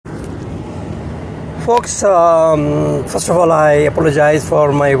Folks, first of all, I apologize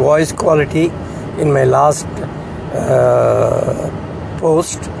for my voice quality in my last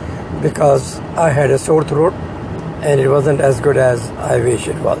post because I had a sore throat and it wasn't as good as I wish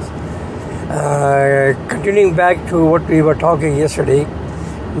it was. Continuing back to what we were talking yesterday,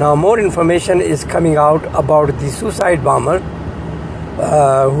 now more information is coming out about the suicide bomber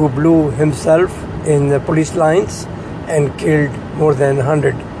who blew himself in the police lines and killed more than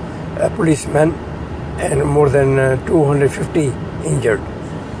 100 policemen and more than 250 injured.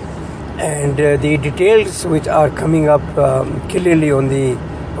 And the details which are coming up clearly on the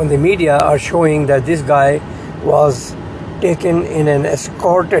media are showing that this guy was taken in an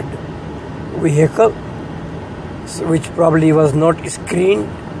escorted vehicle, which probably was not screened,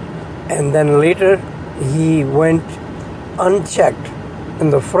 and then later he went unchecked in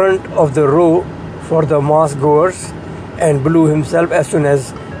the front of the row for the mass goers and blew himself as soon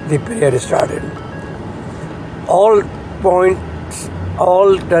as the prayer started. All points,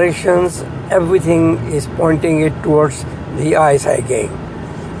 all directions, everything is pointing it towards the ISI gang.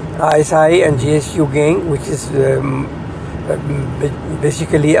 ISI and GSQ gang, which is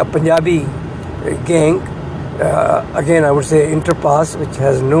basically a Punjabi gang, again I would say interpass, which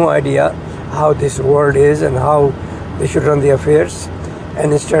has no idea how this world is and how they should run their affairs,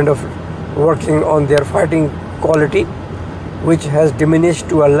 and instead of working on their fighting quality, which has diminished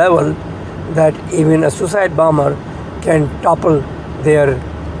to a level that even a suicide bomber can topple their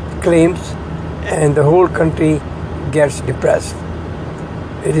claims and the whole country gets depressed.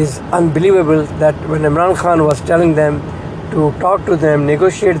 It is unbelievable that when Imran Khan was telling them to talk to them,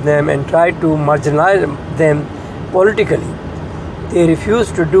 negotiate them and try to marginalize them politically, they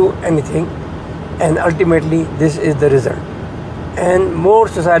refused to do anything, and ultimately this is the result. And more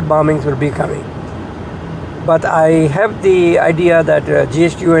suicide bombings will be coming. But I have the idea that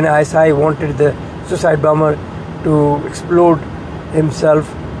GSQ and ISI wanted the suicide bomber to explode himself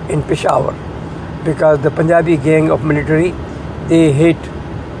in Peshawar, because the Punjabi gang of military, they hate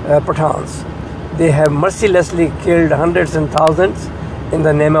Pathans. They have mercilessly killed hundreds and thousands in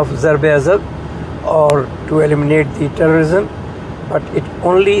the name of Zarb-e-Azab or to eliminate the terrorism, but it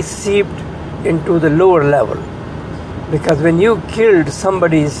only seeped into the lower level, because when you killed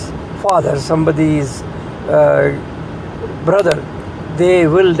somebody's father, somebody's brother, they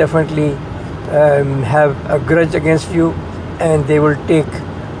will definitely have a grudge against you, and they will take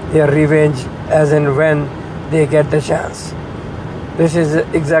their revenge as and when they get the chance. This is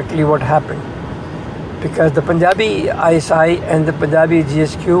exactly what happened, because the Punjabi ISI and the Punjabi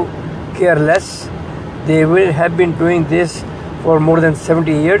GSQ care less. They will have been doing this for more than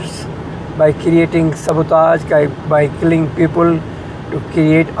 70 years by creating sabotage, by killing people to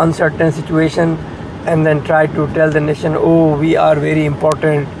create uncertain situation, and then try to tell the nation, oh, we are very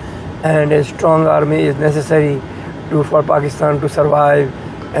important and a strong army is necessary for Pakistan to survive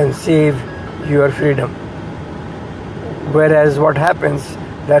and save your freedom. Whereas what happens,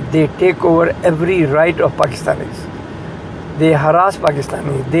 that they take over every right of Pakistanis. They harass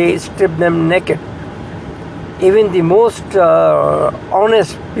Pakistanis, they strip them naked. Even the most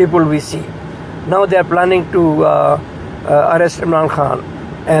honest people we see, now they are planning to arrest Imran Khan.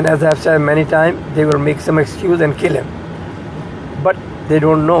 And as I've said many times, they will make some excuse and kill him. But they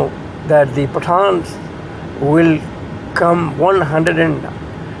don't know that the Pathans will come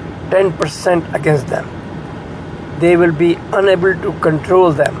 110% against them. They will be unable to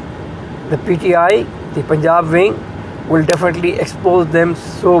control them. The PTI, the Punjab wing, will definitely expose them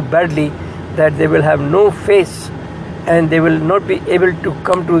so badly that they will have no face and they will not be able to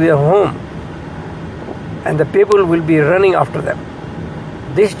come to their home. And the people will be running after them.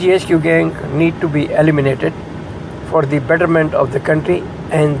 This GSQ gang need to be eliminated for the betterment of the country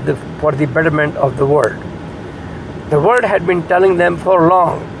and for the betterment of the world. The world had been telling them for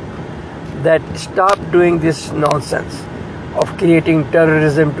long that stop doing this nonsense of creating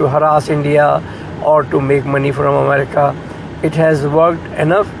terrorism to harass India or to make money from America. It has worked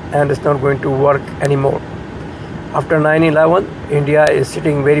enough and it's not going to work anymore. After 9/11, India is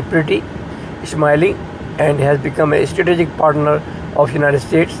sitting very pretty, smiling, and has become a strategic partner of United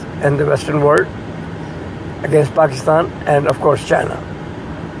States and the Western world against Pakistan and of course China.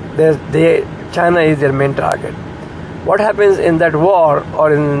 China is their main target. What happens in that war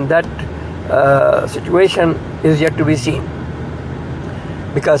or in that situation is yet to be seen,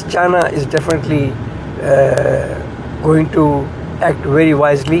 because China is definitely going to act very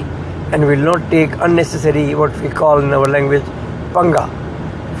wisely and will not take unnecessary, what we call in our language, panga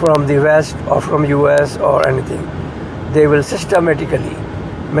from the West or from US or anything. They will systematically,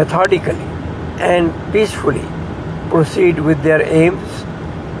 methodically and peacefully proceed with their aims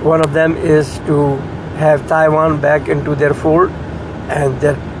One of them is to have Taiwan back into their fold, and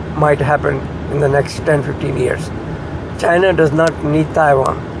that might happen in the next 10-15 years. China does not need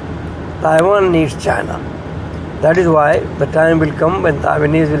Taiwan. Taiwan needs China. That is why the time will come when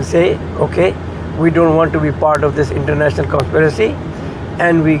Taiwanese will say, okay, we don't want to be part of this international conspiracy,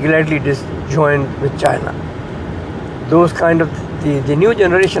 and we gladly join with China. Those kind of, the new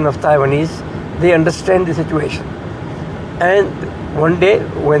generation of Taiwanese, they understand the situation. And one day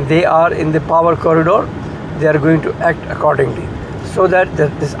when they are in the power corridor, they are going to act accordingly, so that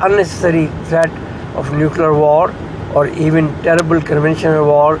this unnecessary threat of nuclear war or even terrible conventional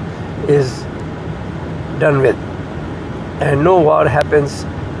war is done with, and no war happens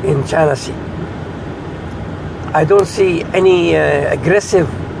in China Sea. I don't see any aggressive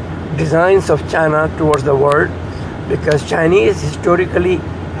designs of China towards the world, because Chinese historically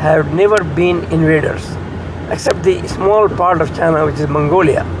have never been invaders, except the small part of China which is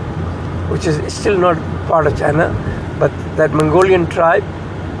Mongolia, which is still not part of China, but that Mongolian tribe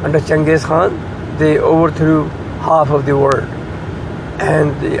under Genghis Khan, they overthrew half of the world.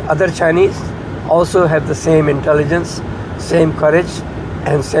 And the other Chinese also have the same intelligence, same courage,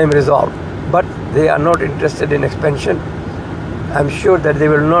 and same resolve, but they are not interested in expansion. I'm sure that they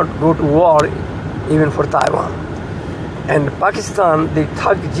will not go to war even for Taiwan. And Pakistan, the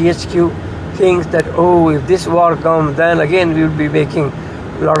thug GHQ thinks that, oh, if this war comes, then again we will be making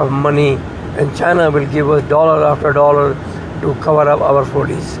a lot of money, and China will give us dollar after dollar to cover up our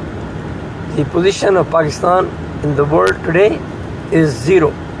follies. The position of Pakistan in the world today is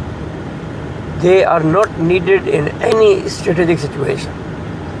zero. They are not needed in any strategic situation,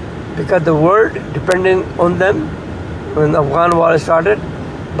 because the world depended on them when the Afghan war started,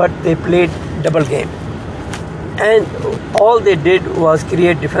 but they played double game. And all they did was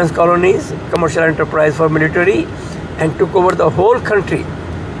create defense colonies, commercial enterprise for military, and took over the whole country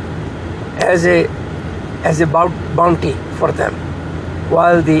as a bounty for them,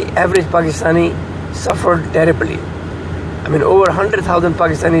 while the average Pakistani suffered terribly. I mean, over 100,000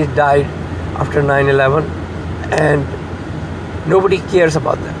 Pakistanis died after 9/11, and nobody cares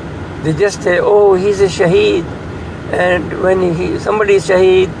about them. They just say, oh, he's a shaheed, and when somebody is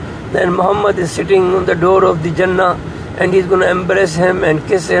shaheed, then Muhammad is sitting on the door of the Jannah, and he's going to embrace him and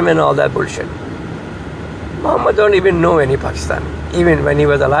kiss him and all that bullshit. Muhammad don't even know any Pakistan. Even when he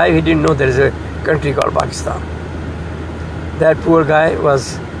was alive, he didn't know there is a country called Pakistan. That poor guy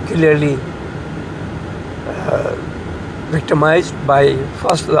was clearly victimized by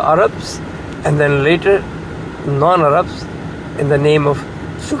first the Arabs and then later non-Arabs in the name of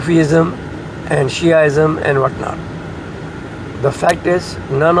Sufism and Shiaism and whatnot. The fact is,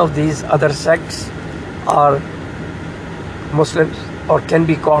 none of these other sects are Muslims or can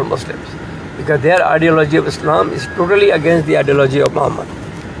be called Muslims, because their ideology of Islam is totally against the ideology of Muhammad.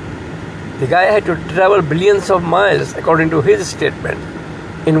 The guy had to travel billions of miles, according to his statement,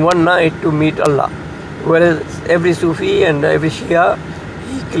 in one night to meet Allah. Whereas every Sufi and every Shia,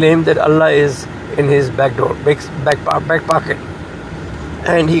 he claimed that Allah is in his back pocket.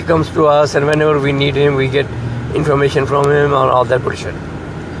 And he comes to us, and whenever we need him, we get information from him or all that bullshit.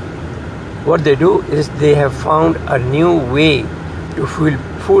 What they do is they have found a new way to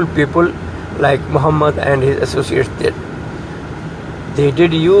fool people like Muhammad and his associates did. They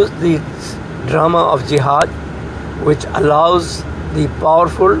did use the drama of jihad, which allows the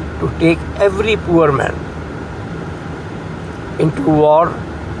powerful to take every poor man into war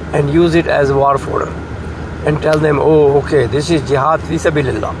and use it as war fodder and tell them, oh, okay, this is jihad fi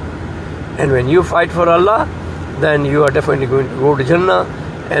sabilillah, and when you fight for Allah, then you are definitely going to go to Jannah,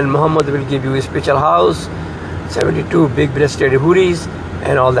 and Muhammad will give you a special house, 72 big-breasted huris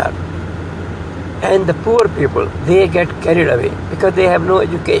and all that. And the poor people, they get carried away because they have no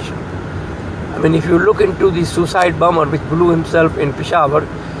education. I mean, if you look into the suicide bomber which blew himself in Peshawar,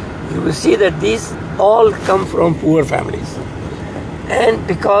 you will see that these all come from poor families. And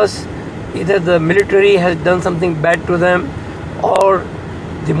because either the military has done something bad to them, or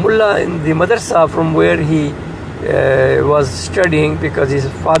the mullah in the madrasa from where he was studying, because his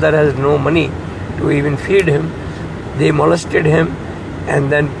father has no money to even feed him, they molested him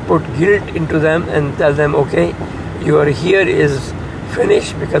and then put guilt into them and tell them, okay, your here is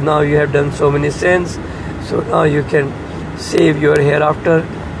finished because now you have done so many sins, so now you can save your hereafter,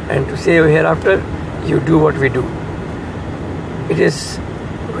 and to save hereafter you do what we do. It is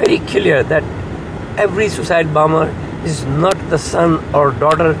very clear that every suicide bomber is not the son or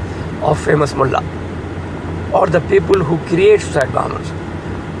daughter of famous mullah or the people who create suicide bombers.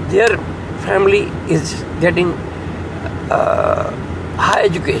 Their family is getting high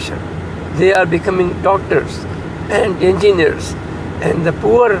education. They are becoming doctors and engineers and the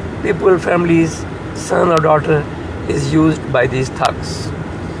poor people, families, son or daughter is used by these thugs.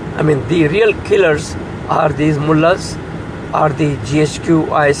 I mean, the real killers are these mullahs, are the GHQ,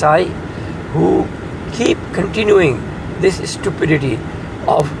 ISI, who keep continuing this stupidity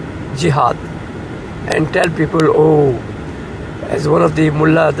of jihad and tell people, oh, as one of the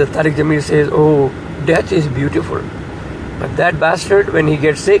mullah, the Tariq Jamil says, oh, death is beautiful. But that bastard, when he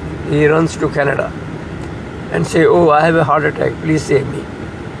gets sick, he runs to Canada and say, oh, I have a heart attack, please save me.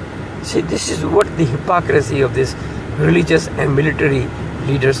 See, this is what the hypocrisy of this religious and military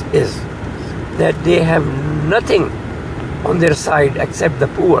leaders is. That they have nothing on their side except the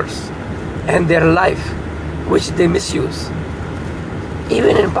poor and their life, which they misuse.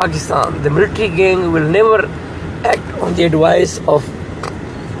 Even in Pakistan, the military gang will never act on the advice of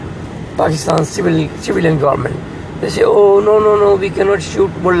Pakistan's civilian government. They say, oh, no, we cannot shoot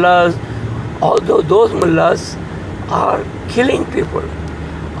mullahs. Although those mullahs are killing people,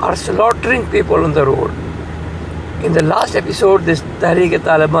 are slaughtering people on the road. In the last episode, this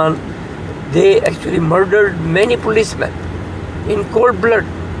Tehreek-e-Taliban, they actually murdered many policemen in cold blood.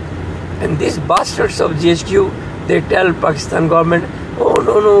 And these bastards of GHQ, they tell Pakistan government, oh,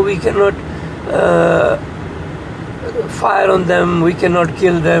 no, we cannot fire on them, we cannot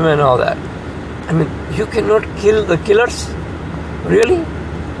kill them and all that. I mean, you cannot kill the killers? Really?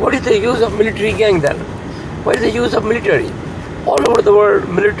 What is the use of military gang then? What is the use of military? All over the world,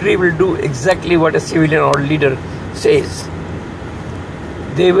 military will do exactly what a civilian or leader says.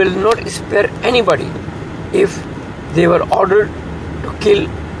 They will not spare anybody if they were ordered to kill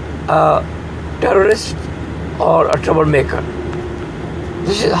a terrorist or a troublemaker.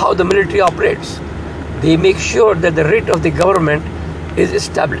 This is how the military operates. They make sure that the writ of the government is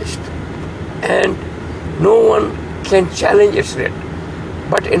established and no one can challenge its writ.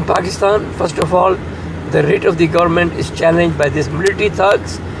 But in Pakistan, first of all, the writ of the government is challenged by these military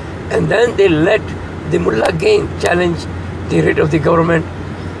thugs, and then they let the mullah gang challenge the writ of the government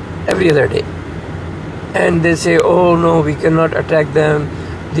every other day. And they say, oh no, we cannot attack them,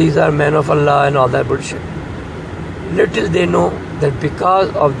 these are men of Allah and all that bullshit. Little they know that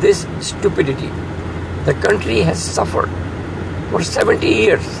because of this stupidity, the country has suffered for 70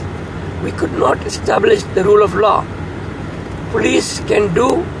 years. We could not establish the rule of law. Police can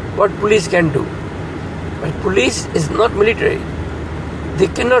do what police can do. But police is not military. They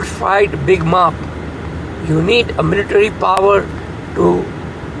cannot fight big mob. You need a military power to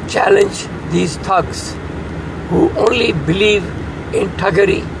challenge these thugs who only believe in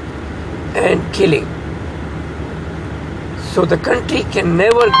thuggery and killing. So the country can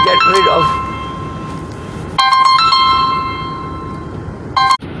never get rid of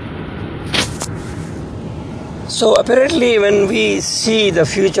So apparently when we see the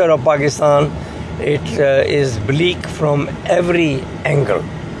future of Pakistan, it is bleak from every angle.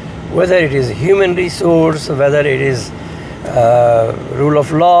 Whether it is human resource, whether it is rule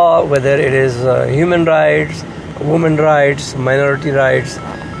of law, whether it is human rights, women rights, minority rights,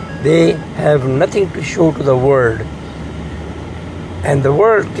 they have nothing to show to the world. And the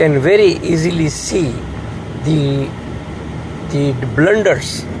world can very easily see the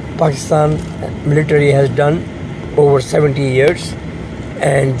blunders Pakistan military has done over 70 years,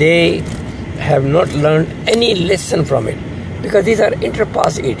 and they have not learned any lesson from it, because these are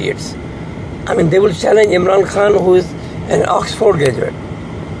inter-pass idiots. I mean, they will challenge Imran Khan, who is an Oxford graduate,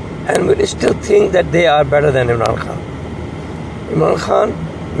 and will still think that they are better than Imran Khan. Imran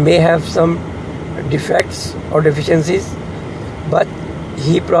Khan may have some defects or deficiencies, but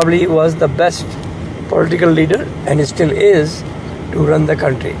he probably was the best political leader, and still is, to run the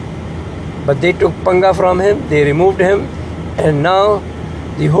country. But they took Panga from him, they removed him, and now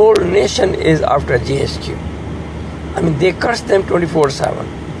the whole nation is after GHQ. I mean, they curse them 24/7.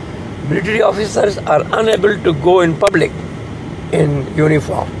 Military officers are unable to go in public in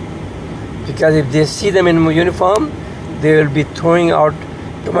uniform, because if they see them in uniform, they will be throwing out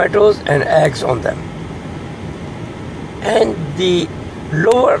tomatoes and eggs on them. And the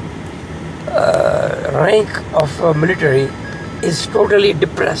lower rank of military is totally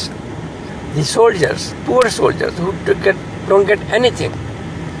depressed. The soldiers, poor soldiers who don't get anything,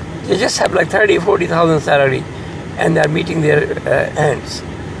 they just have like 30,000-40,000 salary, and they are meeting their ends.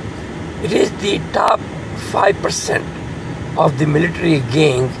 It is the top 5% of the military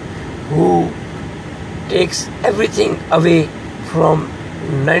gang who takes everything away from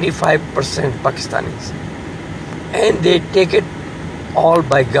 95% Pakistanis, and they take it all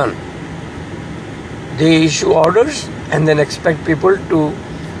by gun. They issue orders and then expect people to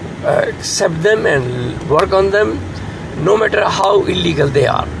accept them and work on them, no matter how illegal they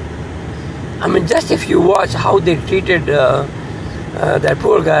are. I mean, just if you watch how they treated that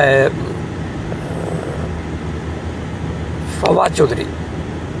poor guy, Fawad Chaudhry.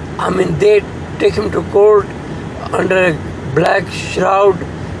 I mean, they take him to court under a black shroud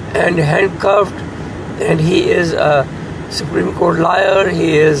and handcuffed, and he is a Supreme Court lawyer.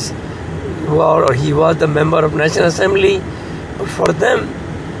 He was the member of National Assembly. But for them,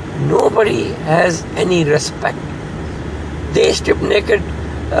 nobody has any respect. They strip naked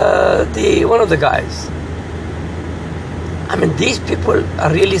one of the guys. I mean, these people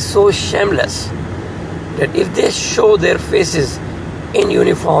are really so shameless that if they show their faces in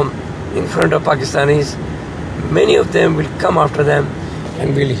uniform in front of Pakistanis, many of them will come after them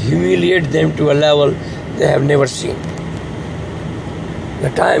and will humiliate them to a level they have never seen. The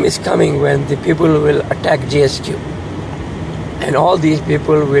time is coming when the people will attack GSQ, and all these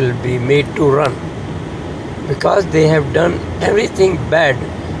people will be made to run because they have done everything bad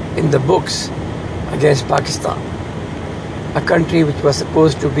in the books against Pakistan, a country which was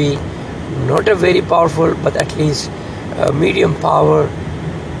supposed to be not a very powerful but at least a medium power,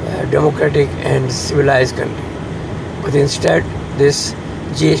 democratic and civilized country. But instead, this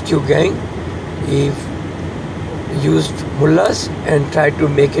GSQ gang used mullahs and tried to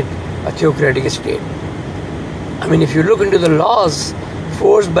make it a theocratic state. I mean, if you look into the laws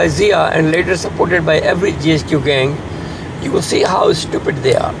forced by Zia and later supported by every GSQ gang, you will see how stupid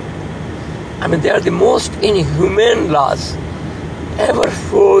they are. I mean, they are the most inhumane laws ever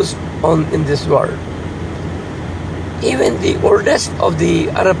forced in this world. Even the oldest of the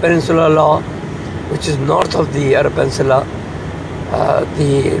Arab Peninsula law, which is north of the Arab Peninsula,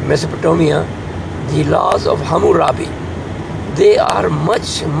 the Mesopotamia, the laws of Hammurabi, they are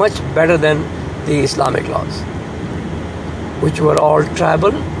much, much better than the Islamic laws, which were all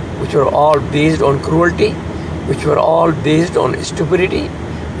tribal, which were all based on cruelty, which were all based on stupidity,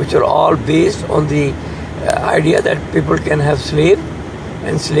 which were all based on the idea that people can have slave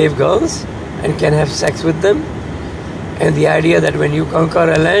and slave girls and can have sex with them, and the idea that when you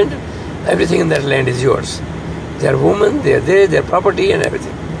conquer a land, everything in that land is yours. They are women, they are their property and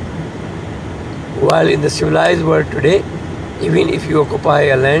everything. While in the civilized world today, even if you occupy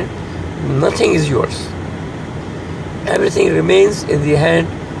a land, nothing is yours. Everything remains in the hand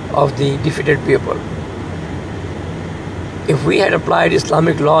of the defeated people. If we had applied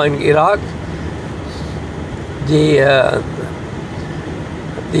Islamic law in Iraq, the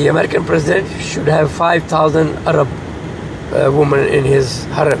American president should have 5,000 Arab women in his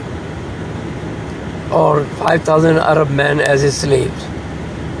harem, or 5,000 Arab men as his slaves.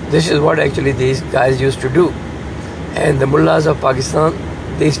 This is what actually these guys used to do. And the mullahs of Pakistan,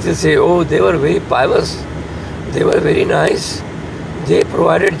 they still say, oh, they were very pious, they were very nice, they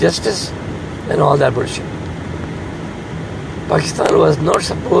provided justice and all that bullshit. Pakistan was not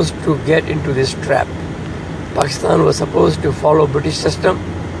supposed to get into this trap. Pakistan was supposed to follow British system,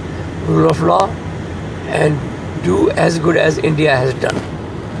 rule of law, and do as good as India has done.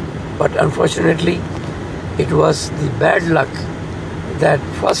 But unfortunately, it was the bad luck that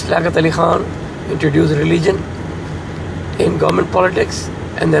first Liaquat Ali Khan introduced religion in government politics,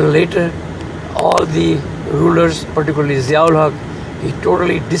 and then later all the rulers, particularly Ziaul Haq, he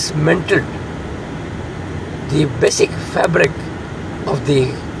totally dismantled the basic fabric of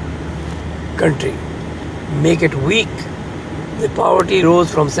the country, make it weak. The poverty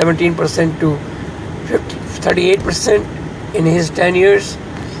rose from 17% to 38% in his 10 years,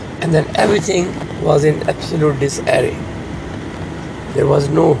 and then everything was in absolute disarray. There was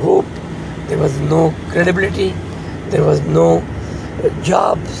no hope, there was no credibility, there was no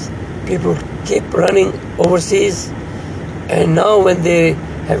jobs. People kept running overseas, and now when they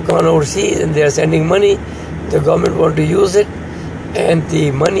have gone overseas and they are sending money, the government want to use it, and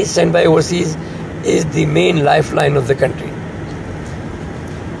the money sent by overseas is the main lifeline of the country.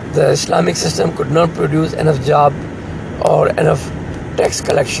 The Islamic system could not produce enough job or enough tax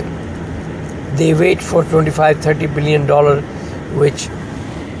collection. They wait for $25-30 billion, which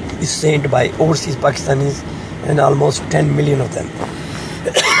is sent by overseas Pakistanis, and almost 10 million of them.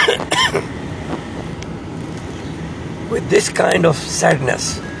 With this kind of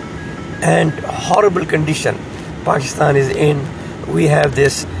sadness and horrible condition Pakistan is in, we have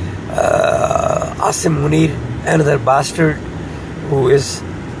this Asim Munir, another bastard who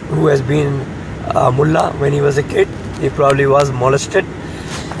has been a mullah when he was a kid. He probably was molested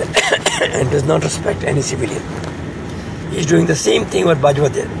and does not respect any civilian. He's doing the same thing what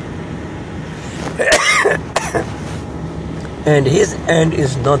Bajwa did. And his end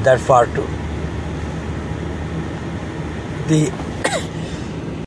is not that far too. The